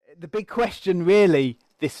The big question really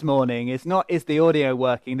this morning is not, is the audio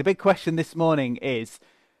working? The big question this morning is,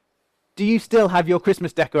 do you still have your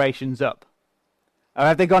Christmas decorations up? Or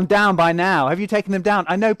have they gone down by now? Have you taken them down?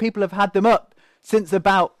 I know people have had them up since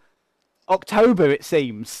about October, it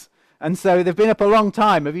seems. And so they've been up a long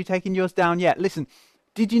time. Have you taken yours down yet? Listen,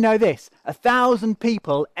 did you know this? 1,000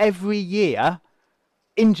 people every year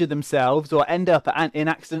injure themselves or end up in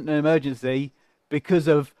accident and emergency because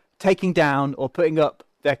of taking down or putting up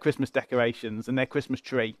their Christmas decorations and their Christmas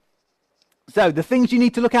tree. So the things you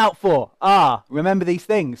need to look out for are, remember these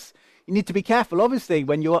things. You need to be careful, obviously,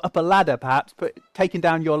 when you're up a ladder, perhaps, taking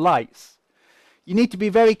down your lights. You need to be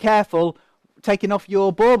very careful taking off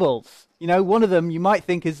your baubles. You know, one of them you might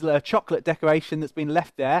think is a chocolate decoration that's been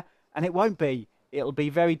left there, and it won't be. It'll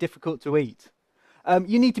be very difficult to eat.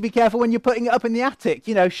 You need to be careful when you're putting it up in the attic,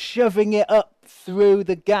 you know, shoving it up through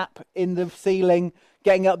the gap in the ceiling,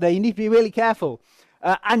 getting up there. You need to be really careful.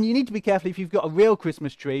 And you need to be careful if you've got a real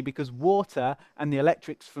Christmas tree, because water and the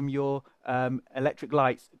electrics from your electric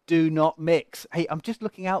lights do not mix. Hey, I'm just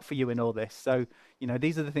looking out for you in all this. So, you know,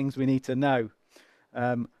 these are the things we need to know.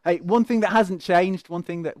 Hey, one thing that hasn't changed, one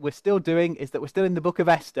thing that we're still doing is that we're still in the book of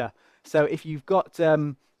Esther. So if you've got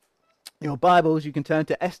your Bibles, you can turn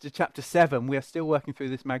to Esther chapter 7. We are still working through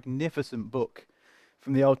this magnificent book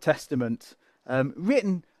from the Old Testament,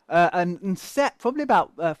 written and set probably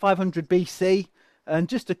about 500 BC. And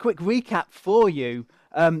just a quick recap for you,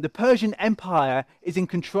 the Persian Empire is in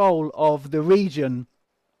control of the region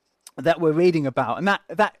that we're reading about. And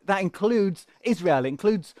that includes Israel,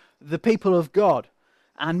 includes the people of God.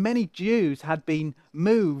 And many Jews had been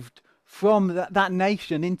moved from that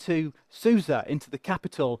nation into Susa, into the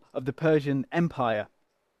capital of the Persian Empire.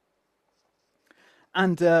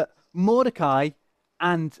 And Mordecai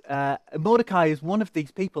is one of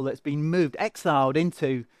these people that's been moved, exiled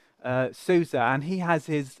into Susa, and he has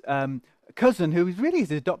his cousin, who is really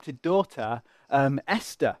his adopted daughter,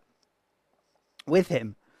 Esther, with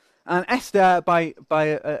him. And Esther, by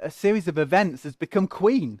a series of events, has become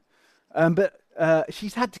queen, but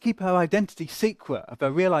she's had to keep her identity secret, of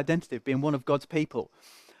her real identity of being one of God's people.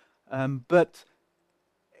 But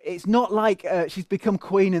it's not like she's become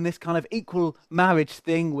queen in this kind of equal marriage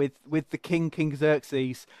thing with the King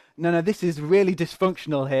Xerxes. No, this is really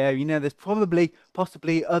dysfunctional here. You know, there's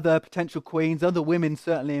possibly other potential queens, other women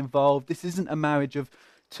certainly involved. This isn't a marriage of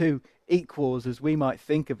two equals as we might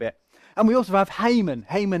think of it. And we also have Haman.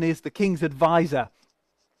 Haman is the king's advisor.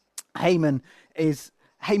 Haman hates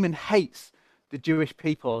the Jewish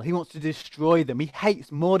people. He wants to destroy them. He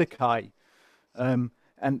hates Mordecai. And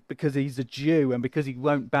because he's a Jew and because he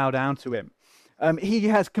won't bow down to him. He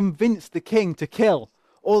has convinced the king to kill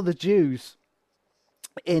all the Jews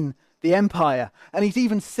in the empire. And he's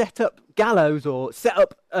even set up gallows, or set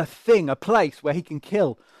up a place where he can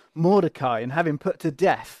kill Mordecai and have him put to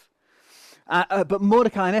death. But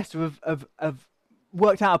Mordecai and Esther have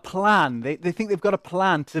worked out a plan. They think they've got a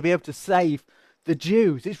plan to be able to save the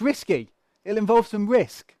Jews. It's risky. It'll involve some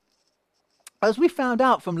risk. As we found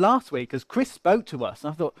out from last week, as Chris spoke to us,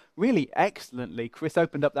 and I thought really excellently, Chris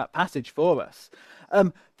opened up that passage for us.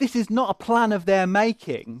 This is not a plan of their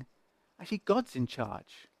making. Actually, God's in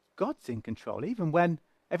charge. God's in control. Even when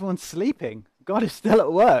everyone's sleeping, God is still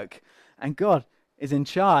at work, and God is in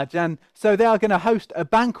charge. And so they are going to host a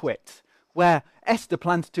banquet where Esther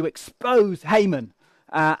plans to expose Haman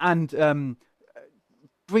and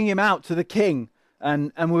bring him out to the king.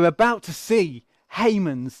 And we're about to see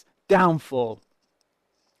Haman's downfall.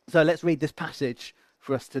 So let's read this passage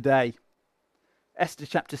for us today. Esther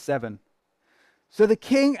chapter 7. So the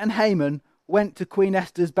king and Haman went to Queen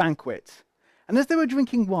Esther's banquet. And as they were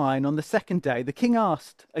drinking wine on the second day, the king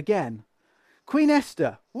asked again, Queen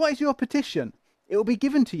Esther, what is your petition? It will be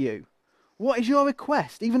given to you. What is your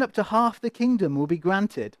request? Even up to half the kingdom will be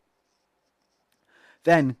granted.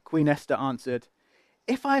 Then Queen Esther answered,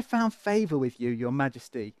 If I have found favor with you, your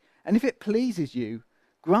majesty, and if it pleases you,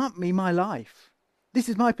 grant me my life. This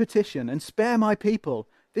is my petition, and spare my people.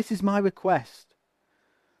 This is my request.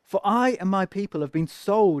 For I and my people have been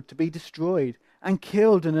sold to be destroyed and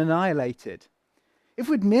killed and annihilated. If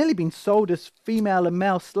we'd merely been sold as female and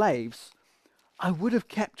male slaves, I would have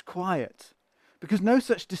kept quiet, because no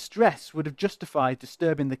such distress would have justified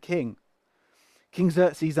disturbing the king. King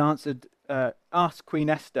Xerxes asked Queen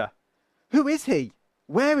Esther, Who is he?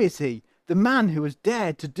 Where is he, the man who has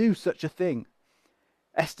dared to do such a thing?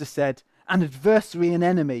 Esther said, An adversary and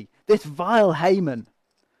enemy, this vile Haman.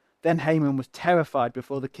 Then Haman was terrified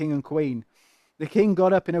before the king and queen. The king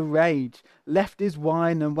got up in a rage, left his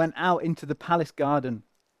wine, and went out into the palace garden.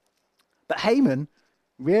 But Haman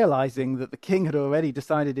realizing that the king had already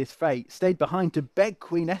decided his fate, stayed behind to beg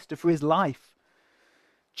Queen Esther for his life.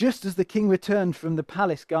 Just as the king returned from the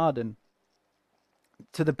palace garden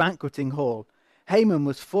to the banqueting hall, Haman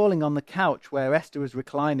was falling on the couch where Esther was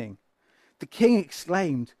reclining. The king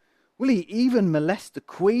exclaimed, "Will he even molest the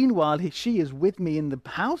queen while she is with me in the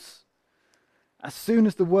house?" As soon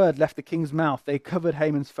as the word left the king's mouth, they covered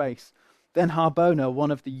Haman's face. Then Harbona, one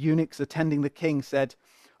of the eunuchs attending the king, said,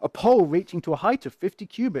 "A pole reaching to a height of 50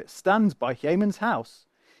 cubits stands by Haman's house.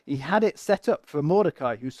 He had it set up for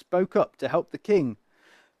Mordecai, who spoke up to help the king."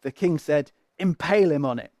 The king said, "Impale him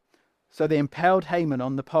on it." So they impaled Haman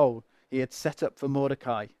on the pole he had set up for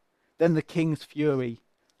Mordecai. Then the king's fury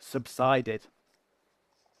subsided.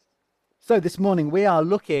 So this morning we are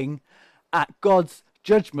looking at God's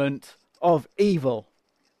judgment of evil.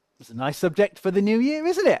 It's a nice subject for the new year,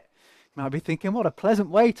 isn't it? You might be thinking, what a pleasant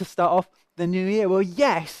way to start off the new year. Well,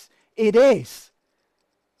 yes, it is.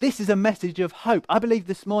 This is a message of hope. I believe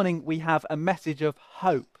this morning we have a message of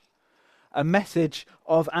hope, a message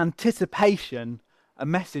of anticipation, a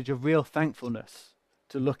message of real thankfulness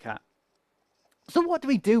to look at. So what do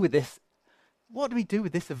we do with this? What do we do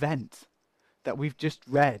with this event that we've just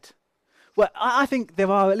read? Well, I think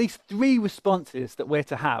there are at least 3 responses that we're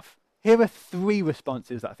to have. Here are 3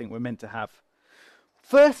 responses that I think we're meant to have.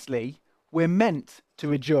 Firstly, we're meant to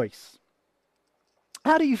rejoice.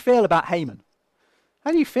 How do you feel about Haman?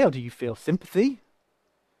 How do you feel? Do you feel sympathy?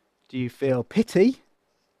 Do you feel pity?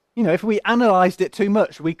 You know, if we analysed it too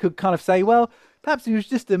much, we could kind of say, well, perhaps he was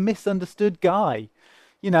just a misunderstood guy.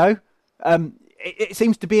 You know, it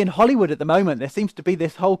seems to be in Hollywood at the moment. There seems to be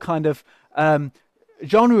this whole kind of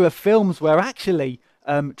genre of films where actually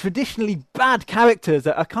traditionally bad characters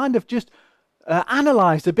are kind of just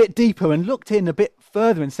analysed a bit deeper and looked in a bit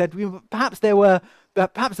further and said, perhaps there were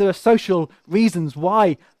social reasons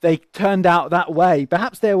why they turned out that way.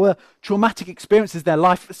 Perhaps there were traumatic experiences in their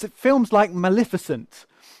life. Films like Maleficent,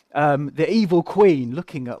 the evil queen,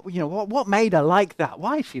 looking at, what made her like that?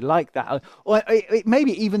 Why is she like that? Or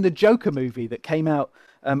maybe even the Joker movie that came out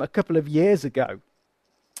a couple of years ago.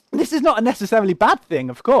 This is not a necessarily bad thing,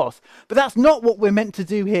 of course, but that's not what we're meant to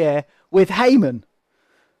do here with Haman.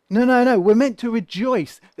 No. We're meant to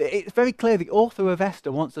rejoice. It's very clear the author of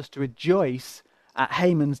Esther wants us to rejoice at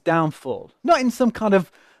Haman's downfall. Not in some kind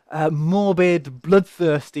of morbid,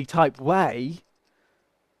 bloodthirsty type way,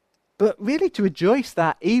 but really to rejoice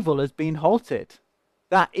that evil has been halted.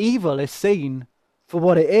 That evil is seen for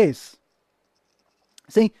what it is.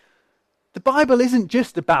 See, the Bible isn't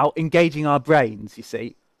just about engaging our brains, you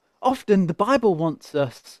see. Often the Bible wants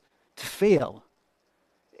us to feel.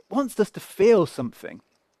 It wants us to feel something.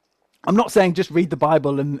 I'm not saying just read the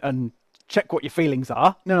Bible and check what your feelings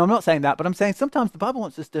are. No, I'm not saying that, but I'm saying sometimes the Bible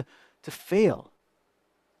wants us to feel,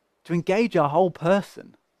 to engage our whole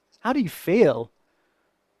person. How do you feel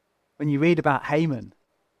when you read about Haman?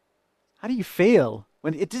 How do you feel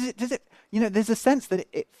when there's a sense that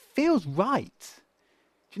it feels right.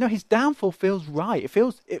 His downfall feels right. It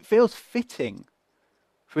feels fitting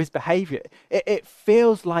for his behavior. It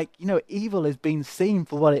feels like, evil has been seen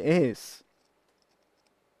for what it is.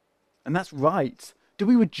 And that's right. Do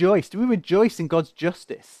we rejoice? Do we rejoice in God's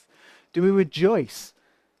justice? Do we rejoice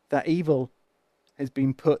that evil has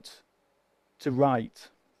been put to right?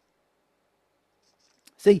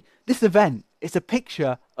 See, this event is a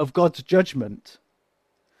picture of God's judgment.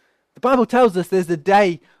 The Bible tells us there's a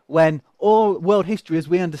day when all world history as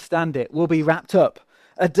we understand it will be wrapped up.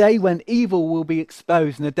 A day when evil will be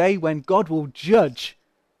exposed, and a day when God will judge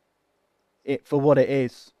it for what it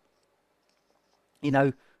is.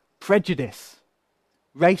 Prejudice,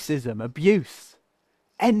 racism, abuse,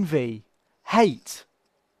 envy, hate.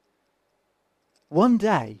 One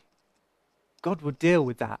day, God will deal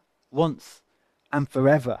with that once and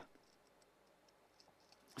forever.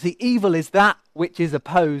 See, evil is that which is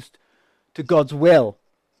opposed to God's will.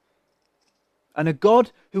 And a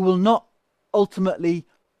God who will not ultimately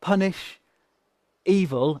punish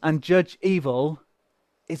evil and judge evil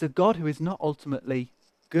is a God who is not ultimately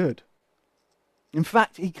good. In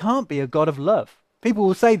fact, he can't be a God of love. People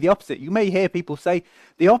will say the opposite. You may hear people say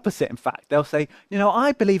the opposite, in fact. They'll say,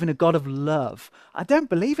 I believe in a God of love. I don't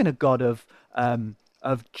believe in a God of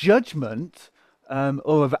judgment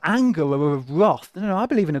or of anger or of wrath. No, I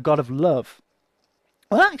believe in a God of love.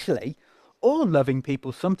 Well, actually, all loving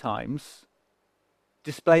people sometimes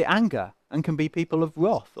display anger and can be people of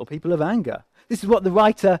wrath or people of anger. This is what the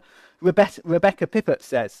writer Rebecca Pippert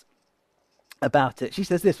says about it. She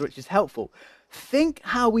says this, which is helpful. Think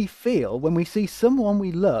how we feel when we see someone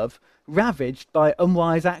we love ravaged by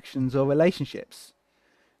unwise actions or relationships.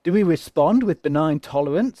 Do we respond with benign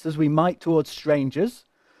tolerance as we might towards strangers,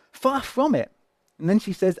 Far from it. And then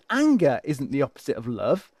she says, anger isn't the opposite of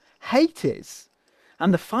love, hate is.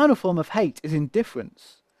 And the final form of hate is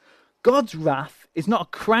indifference. God's wrath is not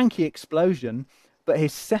a cranky explosion, but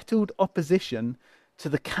his settled opposition to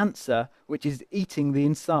the cancer which is eating the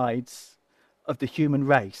insides of the human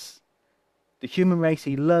race. The human race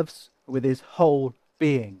he loves with his whole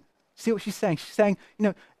being. See what she's saying? She's saying,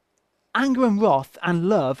 anger and wrath and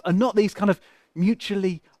love are not these kind of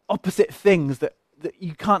mutually opposite things that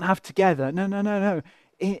you can't have together. No.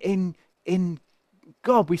 In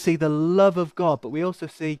God, we see the love of God, but we also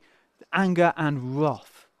see anger and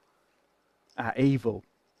wrath at evil.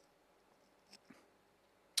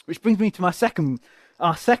 Which brings me to our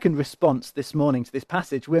second response this morning to this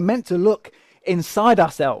passage. We're meant to look inside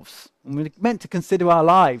ourselves, and we're meant to consider our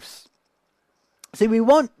lives. See, we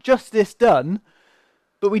want justice done,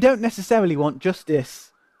 but we don't necessarily want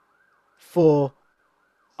justice for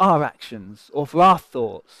our actions or for our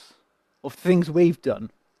thoughts or for things we've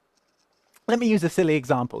done. Let me use a silly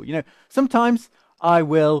example. Sometimes I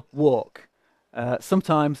will walk,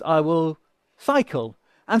 sometimes I will cycle,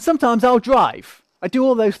 and sometimes I'll drive. I do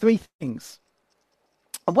all those three things.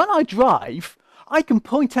 And when I drive, I can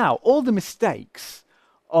point out all the mistakes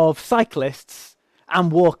of cyclists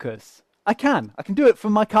and walkers. I can do it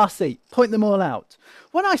from my car seat, point them all out.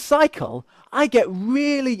 When I cycle, I get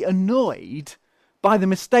really annoyed by the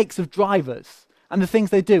mistakes of drivers and the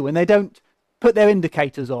things they do when they don't put their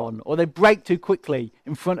indicators on, or they brake too quickly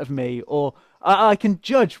in front of me, or I can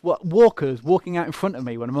judge what walkers walking out in front of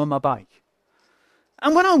me when I'm on my bike.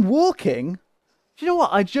 And when I'm walking, do you know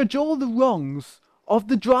what? I judge all the wrongs of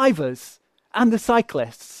the drivers and the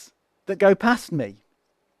cyclists that go past me.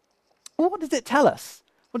 Well, what does it tell us?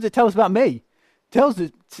 What does it tell us about me?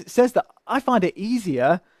 It says that I find it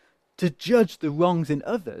easier to judge the wrongs in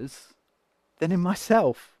others than in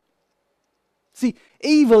myself. See,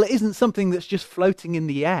 evil isn't something that's just floating in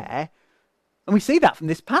the air. And we see that from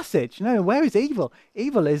this passage. Where is evil?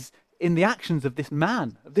 Evil is in the actions of this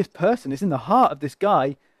man, of this person. It's in the heart of this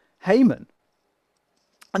guy, Haman.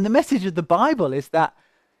 And the message of the Bible is that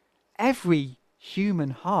every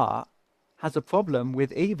human heart has a problem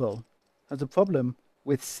with evil, has a problem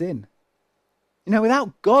with sin.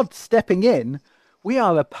 Without God stepping in, we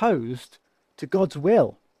are opposed to God's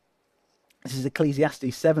will. This is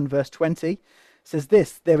Ecclesiastes 7 verse 20. It says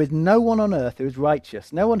this, there is no one on earth who is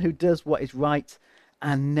righteous, no one who does what is right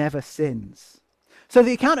and never sins. So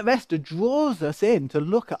the account of Esther draws us in to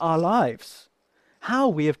look at our lives, how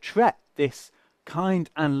we have treated this kind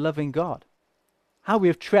and loving God, how we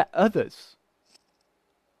have treated others,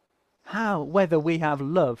 whether we have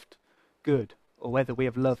loved good or whether we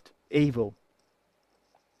have loved evil.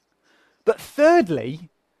 But thirdly,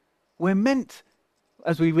 we're meant,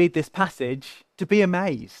 as we read this passage, to be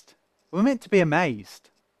amazed. We're meant to be amazed.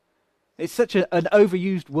 It's such an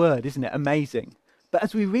overused word, isn't it? Amazing. But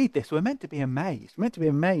as we read this, we're meant to be amazed. We're meant to be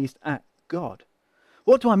amazed at God.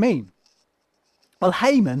 What do I mean? Well,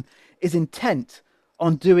 Haman is intent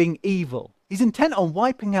on doing evil. He's intent on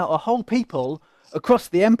wiping out a whole people across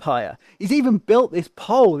the empire. He's even built this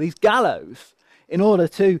pole, these gallows, in order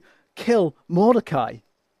to kill Mordecai.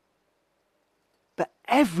 But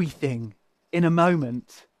everything in a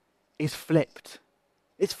moment is flipped.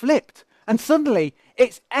 It's flipped. And suddenly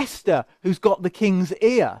it's Esther who's got the king's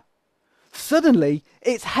ear. Suddenly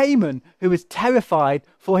it's Haman who is terrified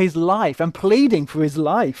for his life and pleading for his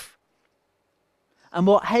life. And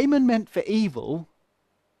what Haman meant for evil,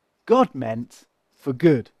 God meant for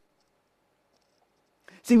good.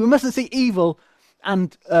 See, we mustn't see evil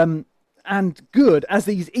and good as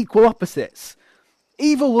these equal opposites.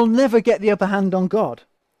 Evil will never get the upper hand on God.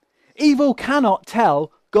 Evil cannot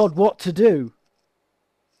tell God what to do.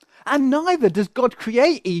 And neither does God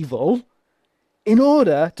create evil in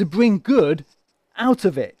order to bring good out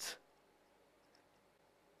of it.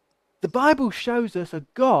 The Bible shows us a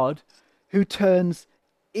God who turns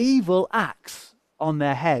evil acts on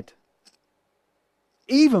their head,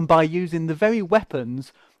 even by using the very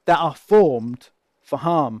weapons that are formed for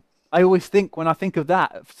harm. I always think, when I think of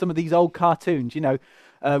that, of some of these old cartoons,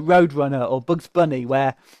 Roadrunner or Bugs Bunny,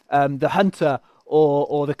 where the hunter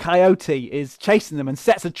or the coyote is chasing them and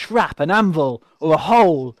sets a trap, an anvil or a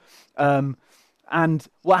hole, and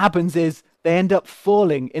what happens is they end up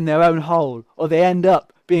falling in their own hole, or they end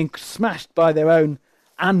up being smashed by their own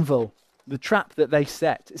anvil, the trap that they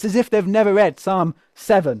set. It's as if they've never read Psalm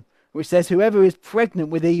 7, which says, whoever is pregnant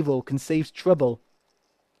with evil conceives trouble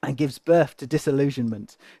and gives birth to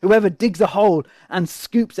disillusionment. Whoever digs a hole and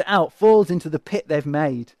scoops it out falls into the pit they've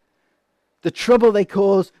made. The trouble they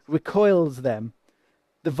cause recoils them.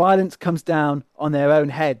 The violence comes down on their own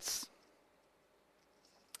heads.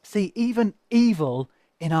 See, even evil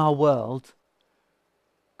in our world,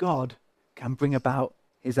 God can bring about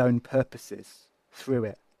his own purposes through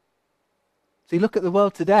it. See, look at the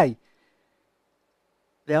world today.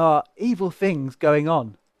 There are evil things going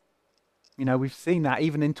on. You know, we've seen that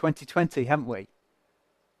even in 2020, haven't we?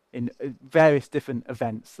 In various different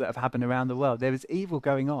events that have happened around the world. There is evil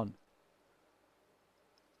going on.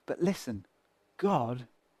 But listen, God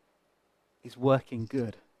is working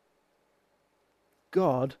good.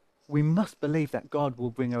 God, we must believe that God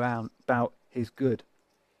will bring about his good.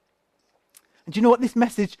 And do you know what? This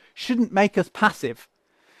message shouldn't make us passive.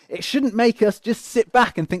 It shouldn't make us just sit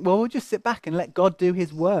back and think, well, we'll just sit back and let God do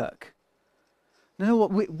his work. No,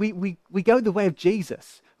 what we go the way of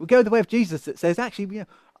Jesus. We go the way of Jesus that says, actually, you know,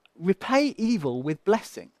 repay evil with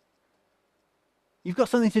blessing. You've got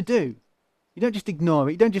something to do. You don't just ignore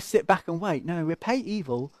it. You don't just sit back and wait. No, repay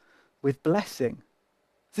evil with blessing.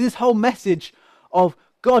 So this whole message of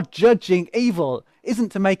God judging evil isn't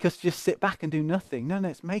to make us just sit back and do nothing. No,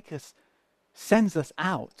 it's make us, sends us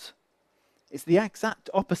out. It's the exact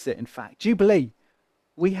opposite, in fact. Jubilee,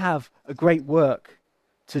 we have a great work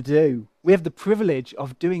to do. We have the privilege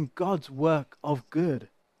of doing God's work of good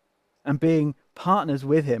and being partners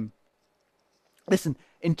with him. Listen,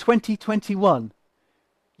 in 2021,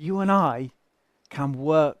 you and I can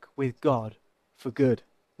work with God for good.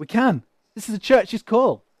 We can. This is the church's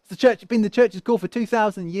call. It's been the church's call for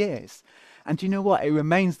 2,000 years. And do you know what? It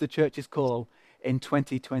remains the church's call in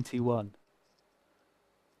 2021.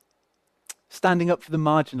 Standing up for the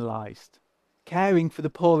marginalized, caring for the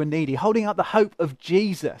poor and needy, holding out the hope of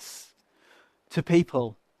Jesus to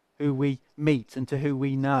people who we meet and to who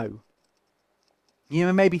we know.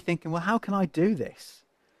 You may be thinking, well, how can I do this?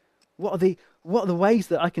 What are the ways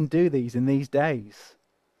that I can do these in these days?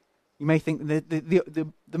 You may think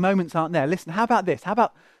the moments aren't there. Listen, how about this? How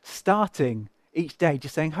about starting each day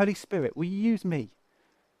just saying, Holy Spirit, will you use me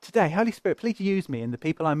today? Holy Spirit, please use me and the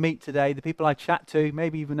people I meet today, the people I chat to,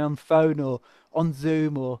 maybe even on phone or on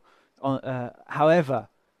Zoom or on, however.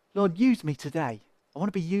 Lord, use me today. I want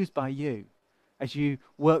to be used by you as you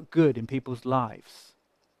work good in people's lives.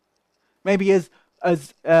 Maybe as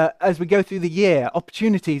we go through the year,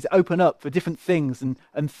 opportunities open up for different things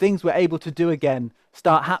and things we're able to do again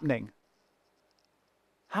start happening.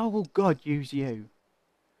 How will God use you?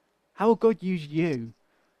 How will God use you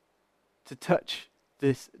to touch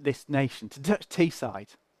this nation, to touch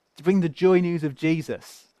Teesside, to bring the joy news of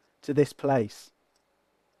Jesus to this place?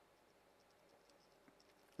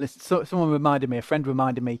 Listen, a friend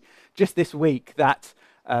reminded me just this week that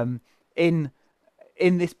in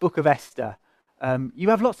this book of Esther, you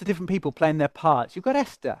have lots of different people playing their parts. You've got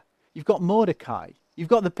Esther, you've got Mordecai, you've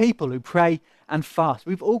got the people who pray and fast.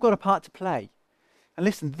 We've all got a part to play. And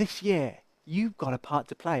listen, this year, you've got a part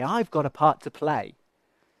to play. I've got a part to play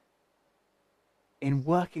in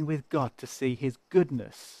working with God to see his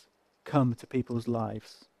goodness come to people's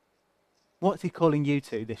lives. What's he calling you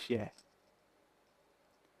to this year?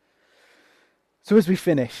 So as we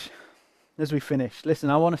finish, listen,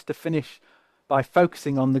 I want us to finish by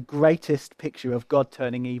focusing on the greatest picture of God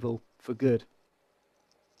turning evil for good.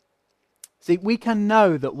 See, we can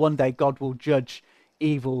know that one day God will judge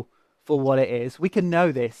evil for what it is. We can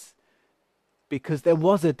know this because there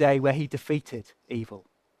was a day where he defeated evil.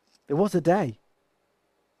 There was a day.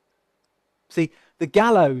 See, the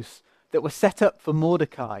gallows that were set up for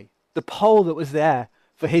Mordecai, the pole that was there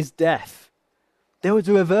for his death, there was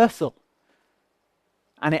a reversal.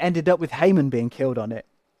 And it ended up with Haman being killed on it.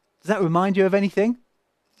 Does that remind you of anything?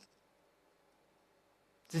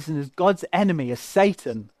 Listen, as God's enemy, as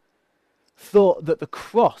Satan, thought that the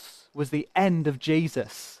cross was the end of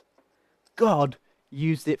Jesus, God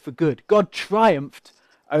used it for good. God triumphed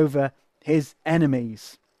over his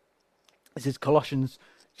enemies. This is Colossians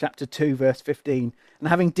chapter 2, verse 15. And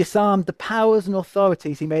having disarmed the powers and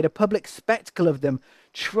authorities, he made a public spectacle of them,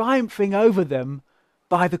 triumphing over them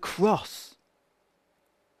by the cross.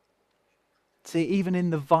 See, even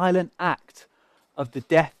in the violent act of the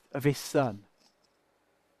death of his son,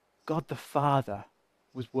 God the Father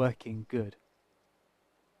was working good.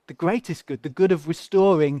 The greatest good, the good of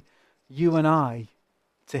restoring you and I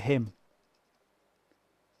to him.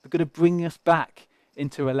 The good of bringing us back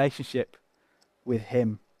into a relationship with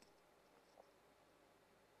him.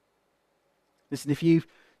 Listen, if you've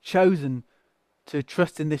chosen to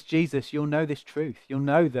trust in this Jesus, you'll know this truth. You'll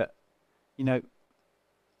know that,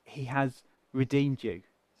 he has redeemed you.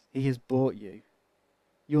 He has bought you.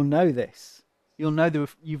 You'll know this. You'll know that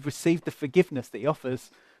you've received the forgiveness that he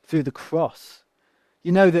offers through the cross.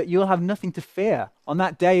 You know that you'll have nothing to fear on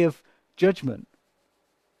that day of judgment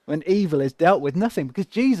when evil is dealt with. Nothing, because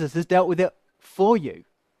Jesus has dealt with it for you.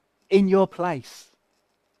 in your place.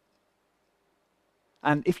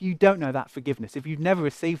 And if you don't know that forgiveness, if you've never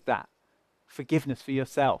received that forgiveness for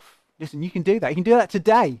yourself, listen, you can do that. You can do that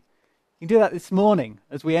today. You can do that this morning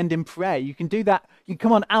as we end in prayer. You can do that. You can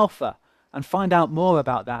come on Alpha and find out more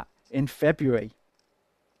about that in February.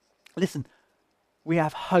 Listen, we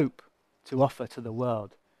have hope to offer to the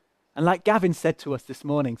world. And like Gavin said to us this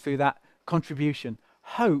morning through that contribution,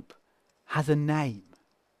 hope has a name.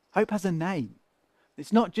 Hope has a name.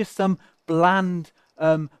 It's not just some bland,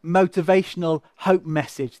 motivational hope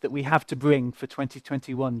message that we have to bring for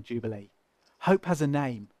 2021 Jubilee. Hope has a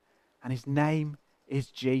name, and his name is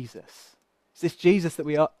Jesus. It's this Jesus that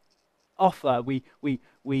we offer,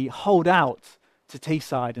 we hold out to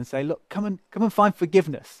Teesside and say, look, come and find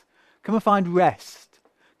forgiveness. Come and find rest.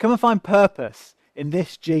 Come and find purpose in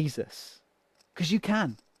this Jesus. Because you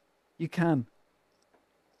can. You can.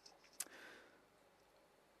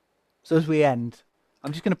 So as we end,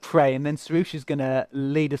 I'm just going to pray, and then Sarush is going to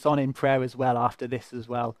lead us on in prayer as well after this as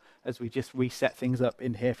well, as we just reset things up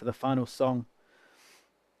in here for the final song.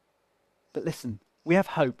 But listen, we have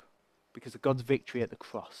hope because of God's victory at the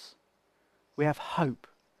cross. We have hope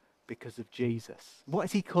because of Jesus. What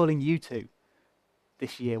is he calling you to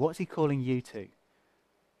this year? What's he calling you to?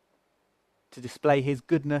 To display his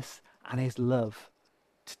goodness and his love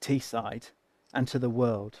to Teesside and to the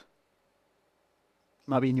world. It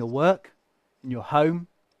might be in your work, in your home,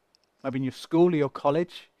 maybe in your school or your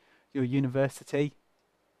college, your university.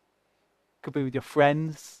 Could be with your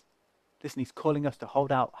friends. Listen, he's calling us to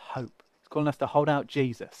hold out hope. He's calling us to hold out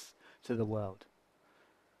Jesus to the world.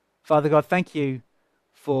 Father God, thank you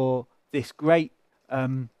for this great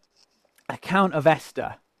account of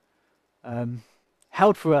Esther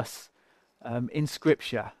held for us in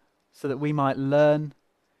Scripture so that we might learn,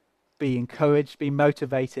 be encouraged, be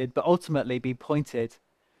motivated, but ultimately be pointed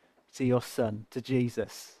to your Son, to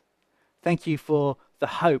Jesus. Thank you for the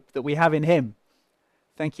hope that we have in him.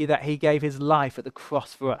 Thank you that he gave his life at the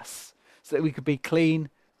cross for us so that we could be clean,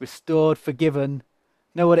 restored, forgiven,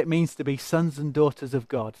 know what it means to be sons and daughters of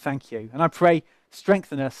God. Thank you. And I pray,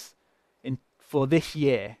 strengthen us for this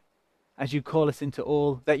year as you call us into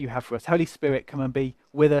all that you have for us. Holy Spirit, come and be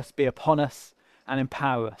with us, be upon us, and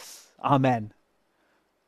empower us. Amen.